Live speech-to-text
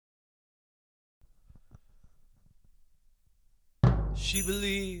She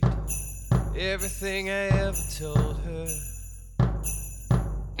believed everything I ever told her.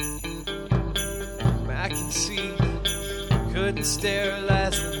 I can see, couldn't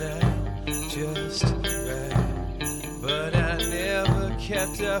sterilize the night just right. But I never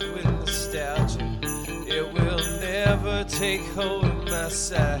kept up with nostalgia. It will never take hold of my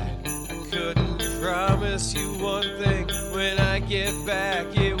side. I couldn't promise you one thing. When I get back,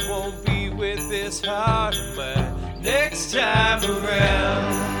 it won't be with this heart of mine. Next time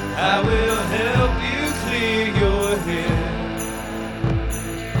around, I will help you clear your head.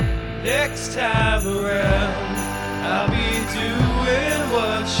 Next time around, I'll be doing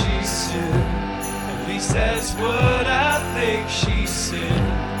what she said. At least that's what I think she said.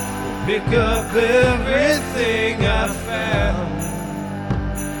 We'll pick up everything I found.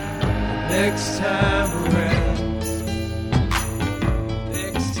 Next time around.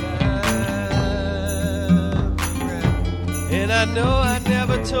 Next time around. And I know I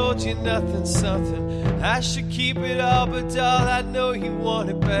never told you nothing, something I should keep it all, but doll, I know you want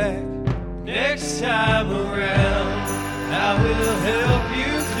it back. Next time around, I will help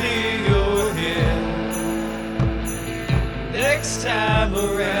you clear your head. Next time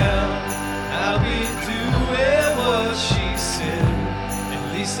around, I'll be doing what she said. At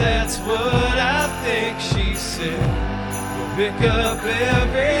least that's what I think she said. We'll pick up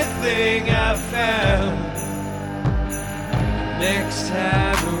everything I found. Next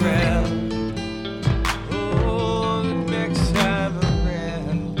time around.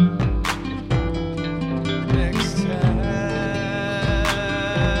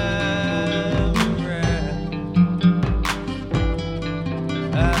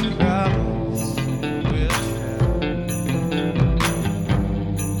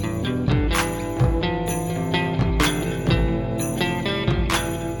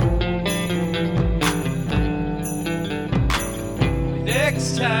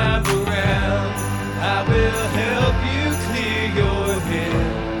 Next time around, I will help you clear your head.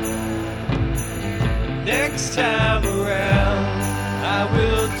 Next time around, I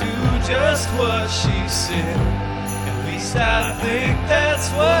will do just what she said. At least I think that's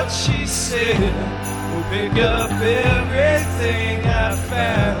what she said. We'll pick up everything I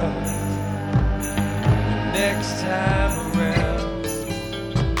found. Next time